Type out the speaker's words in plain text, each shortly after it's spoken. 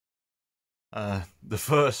The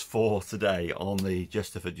verse for today on the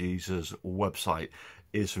Jester for Jesus website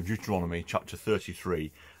is from Deuteronomy chapter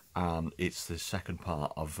 33, and it's the second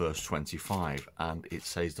part of verse 25, and it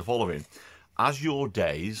says the following: "As your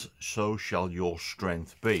days, so shall your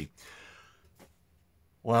strength be."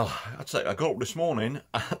 Well, I'd say I got up this morning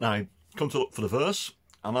and I come to look for the verse,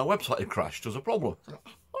 and my website had crashed. There's a problem.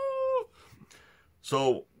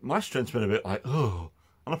 So my strength's been a bit like, oh,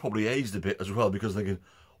 and I probably aged a bit as well, because thinking,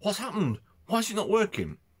 what's happened? Why is it not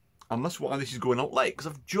working? And that's why this is going out late, because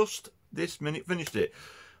I've just this minute finished it.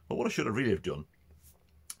 But what I should have really have done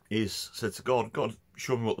is said to God, God,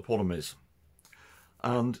 show me what the problem is.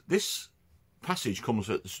 And this passage comes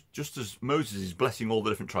at just as Moses is blessing all the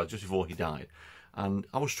different tribes just before he died. And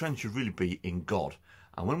our strength should really be in God.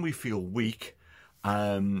 And when we feel weak,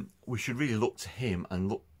 we should really look to him and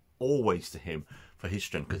look always to him for his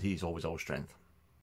strength, because he's always our strength.